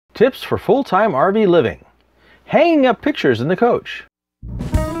Tips for full-time RV living. Hanging up pictures in the coach.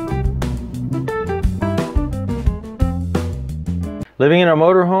 Living in a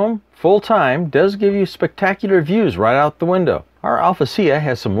motorhome full-time does give you spectacular views right out the window. Our Alpha Sia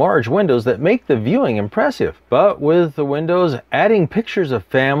has some large windows that make the viewing impressive, but with the windows, adding pictures of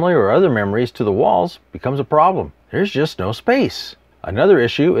family or other memories to the walls becomes a problem. There's just no space. Another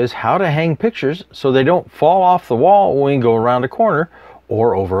issue is how to hang pictures so they don't fall off the wall when you go around a corner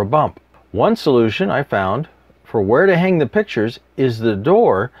or over a bump. One solution I found for where to hang the pictures is the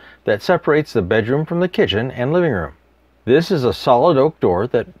door that separates the bedroom from the kitchen and living room. This is a solid oak door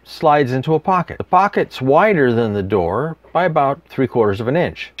that slides into a pocket. The pocket's wider than the door by about 3/4 of an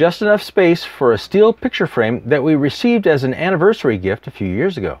inch. Just enough space for a steel picture frame that we received as an anniversary gift a few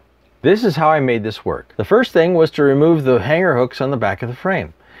years ago. This is how I made this work. The first thing was to remove the hanger hooks on the back of the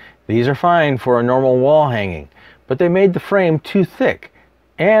frame. These are fine for a normal wall hanging, but they made the frame too thick,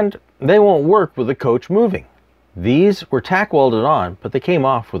 and they won't work with the coach moving. These were tack welded on, but they came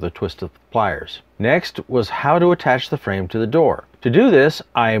off with a twist of pliers. Next was how to attach the frame to the door. To do this,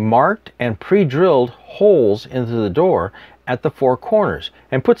 I marked and pre-drilled holes into the door at the 4 corners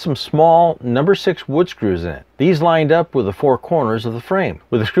and put some small number 6 wood screws in it. These lined up with the 4 corners of the frame.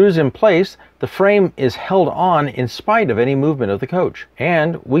 With the screws in place, the frame is held on in spite of any movement of the coach,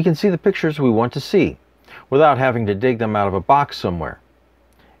 and we can see the pictures we want to see without having to dig them out of a box somewhere.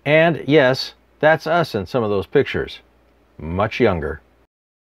 And yes, that's us in some of those pictures. Much younger.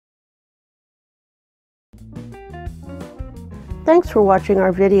 Thanks for watching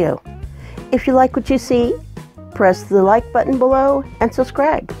our video. If you like what you see, press the like button below and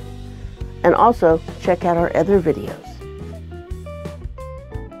subscribe. And also check out our other videos.